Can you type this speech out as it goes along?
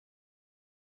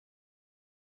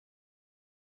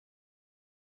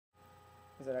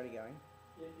Is it already going?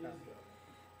 Yeah, Oh.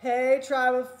 Hey,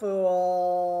 tribe of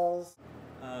fools!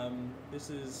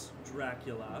 This is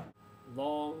Dracula.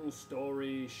 Long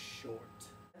story short.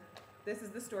 This is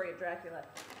the story of Dracula.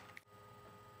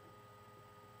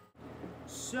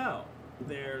 So,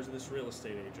 there's this real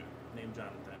estate agent named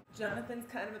Jonathan. Jonathan's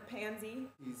kind of a pansy.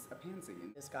 He's a pansy.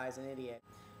 This guy's an idiot.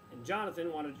 And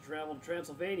Jonathan wanted to travel to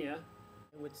Transylvania.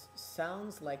 Which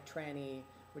sounds like tranny,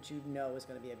 which you know is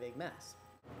going to be a big mess.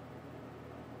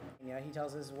 Yeah, he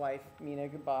tells his wife, Mina,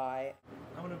 goodbye.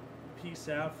 I'm gonna peace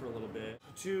out for a little bit.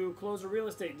 To close a real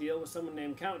estate deal with someone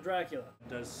named Count Dracula.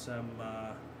 Does some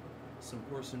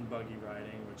horse and buggy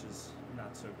riding, which is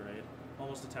not so great.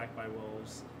 Almost attacked by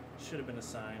wolves. Should have been a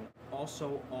sign.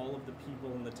 Also, all of the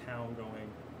people in the town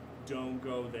going, don't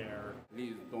go there.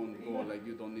 Please don't go, like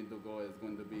you don't need to go, it's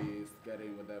going to be scary,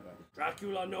 whatever.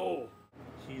 Dracula, no.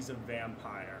 He's a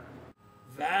vampire.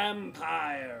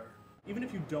 Vampire. Even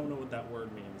if you don't know what that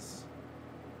word means,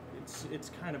 it's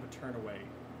kind of a turn away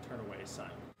sign.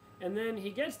 And then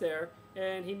he gets there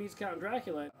and he meets Count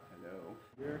Dracula. Hello.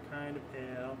 You're kind of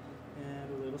pale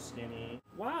and a little skinny.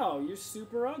 Wow, you're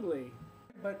super ugly.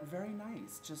 But very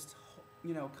nice, just,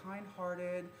 you know,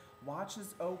 kind-hearted,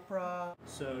 watches Oprah.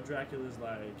 So Dracula's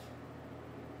like,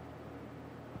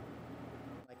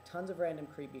 Tons of random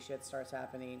creepy shit starts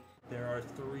happening. there are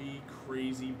 3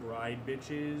 crazy bride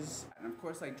bitches. And of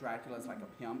course, like, Dracula's like a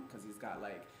pimp, because he's got,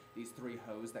 like, these 3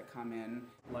 hoes that come in.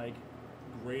 Like,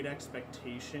 Great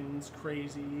Expectations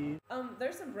crazy.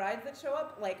 There's some brides that show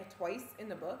up like twice in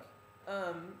the book.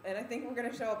 And I think we're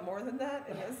gonna show up more than that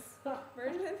in this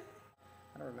version.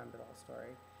 I don't remember the whole story.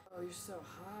 Oh, you're so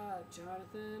hot,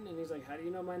 Jonathan. And he's like, how do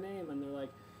you know my name? And they're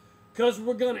like, 'cause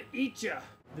we're gonna eat ya.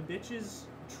 The bitches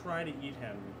try to eat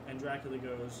him, and Dracula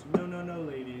goes, no, no, no,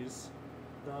 ladies.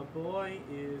 The boy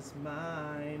is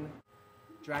mine.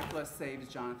 Dracula saves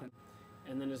Jonathan.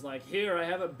 And then is like, here, I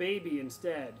have a baby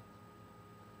instead.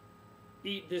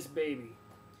 Eat this baby.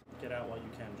 Get out while you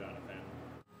can, Jonathan.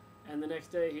 And the next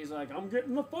day he's like, I'm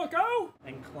getting the fuck out!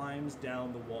 And climbs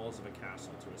down the walls of a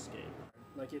castle to escape.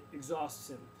 Like, it exhausts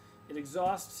him. It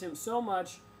exhausts him so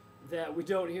much that we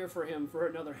don't hear from him for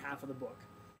another half of the book.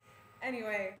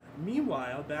 Anyway.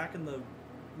 Meanwhile, back in the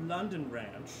London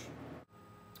ranch,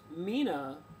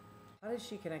 Mina, How is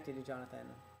she connected to Jonathan?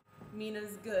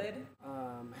 Mina's good.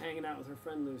 hanging out with her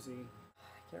friend Lucy.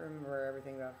 I can't remember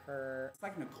everything about her. It's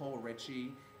like Nicole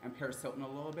Richie and Paris Hilton a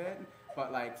little bit,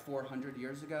 but like 400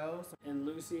 years ago. And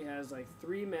Lucy has like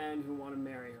 3 men who want to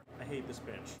marry her. I hate this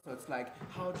bitch. So it's like,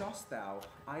 how dost thou?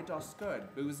 I dost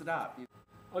good. Booze it up.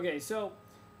 Okay, so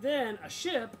then a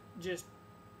ship just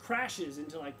crashes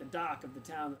into like the dock of the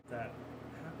town. That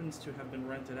happens to have been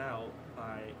rented out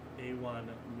by A1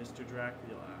 Mr.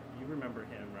 Dracula. You remember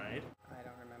him, right? I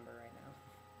don't remember right now.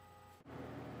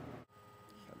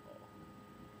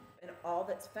 And all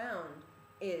that's found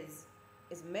is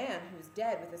a man who's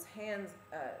dead with his hands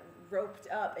roped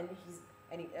up, and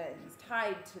he's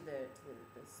tied to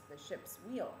the ship's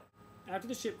wheel. After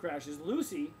the ship crashes,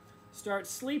 Lucy starts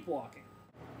sleepwalking.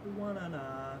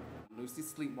 Wanna. Lucy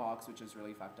sleepwalks, which is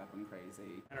really fucked up and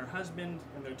crazy. And her husband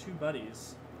and their 2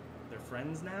 buddies, they're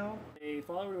friends now? They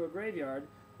follow her to a graveyard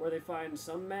where they find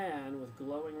some man with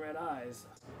glowing red eyes.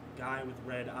 Guy with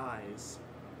red eyes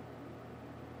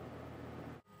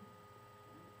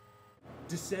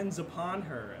descends upon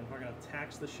her and fucking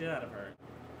attacks the shit out of her.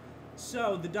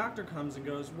 So the doctor comes and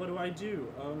goes, what do I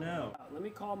do? Oh no. Let me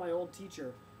call my old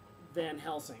teacher, Van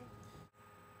Helsing.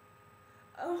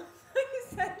 Oh, you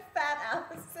said Fat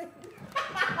Allison.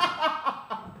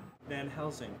 Van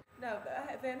Helsing, No,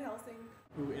 Van Helsing.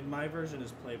 who in my version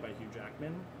is played by Hugh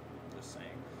Jackman. Just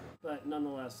saying. But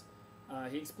nonetheless,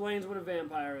 he explains what a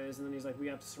vampire is, and then he's like, we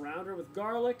have to surround her with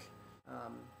garlic.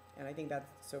 And I think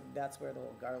that's where the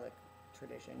whole garlic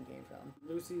tradition came from.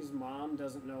 Lucy's mom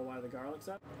doesn't know why the garlic's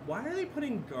up. Why are they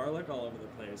putting garlic all over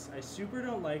the place? I super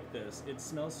don't like this. It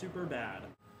smells super bad.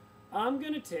 I'm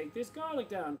gonna take this garlic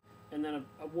down. And then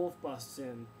a wolf busts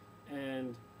in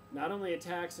and not only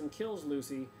attacks and kills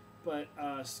Lucy, but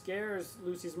scares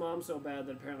Lucy's mom so bad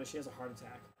that apparently she has a heart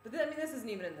attack. But I mean, this isn't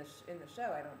even in the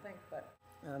show, I don't think. But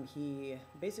He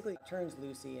basically turns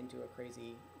Lucy into a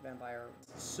crazy vampire.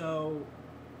 So,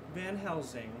 Van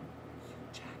Helsing, Hugh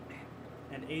Jackman,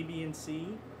 and A, B, and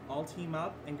C all team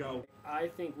up and go, I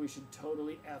think we should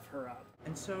totally F her up.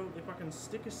 and so they fucking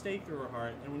stick a stake through her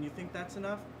heart, and when you think that's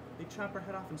enough, they chop her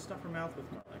head off and stuff her mouth with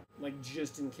garlic. Like,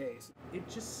 just in case. It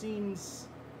just seems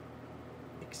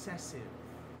excessive.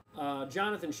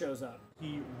 Jonathan shows up.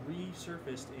 He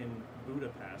resurfaced in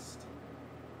Budapest.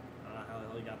 I don't know how the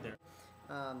hell he got there.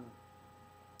 But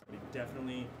he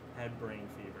definitely had brain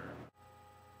fever.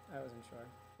 I wasn't sure.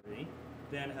 3.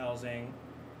 Van Helsing,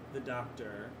 the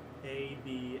Doctor, A,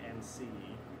 B, and C.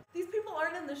 These people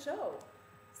aren't in the show.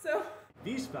 So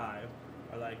These 5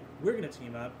 are like, we're gonna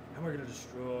team up and we're gonna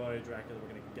destroy Dracula. We're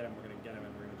gonna get him, and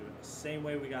we're gonna do it the same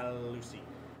way we got Lucy.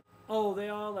 Oh, they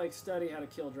all like study how to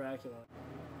kill Dracula.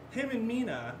 Him and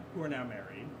Mina, who are now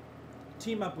married,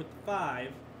 team up with the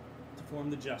 5 to form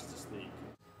the Justice League.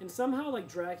 And somehow like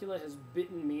Dracula has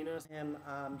bitten Mina. Him,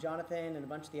 Jonathan, and a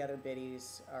bunch of the other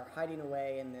biddies are hiding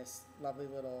away in this lovely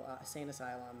little insane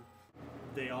asylum.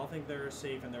 They all think they're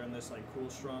safe and they're in this like cool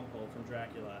stronghold from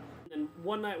Dracula. And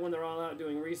one night when they're all out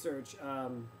doing research,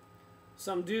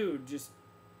 some dude just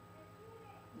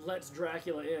lets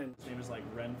Dracula in. His name is like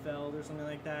Renfeld or something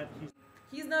like that.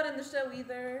 he's not in the show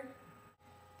either.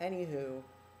 Anywho,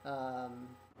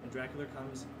 And Dracula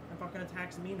comes and fucking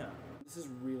attacks Mina. This is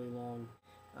really long.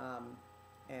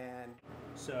 and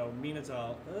So Mina's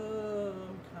all, oh,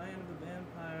 I'm kind of a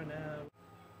vampire now.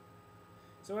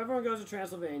 So everyone goes to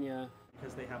Transylvania.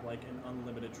 Because they have like an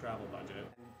unlimited travel budget.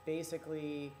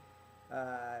 basically,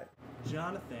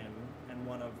 Jonathan and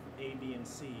one of A, B, and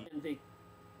C And they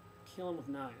kill him with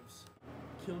knives.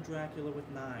 kill Dracula with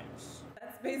knives.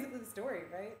 That's basically the story,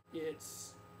 right?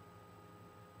 It's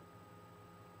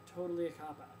totally a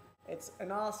cop-out. it's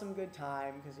an awesome good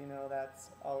time because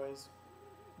that's always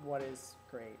what is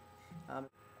great.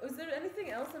 Was there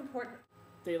anything else important?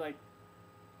 They like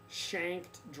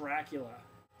shanked Dracula.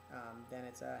 Then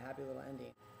it's a happy little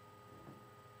ending.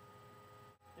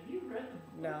 Have you read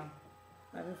the No,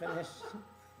 I haven't finished.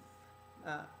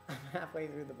 I'm halfway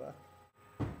through the book.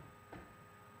 And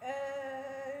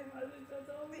I think that's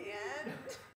all the end.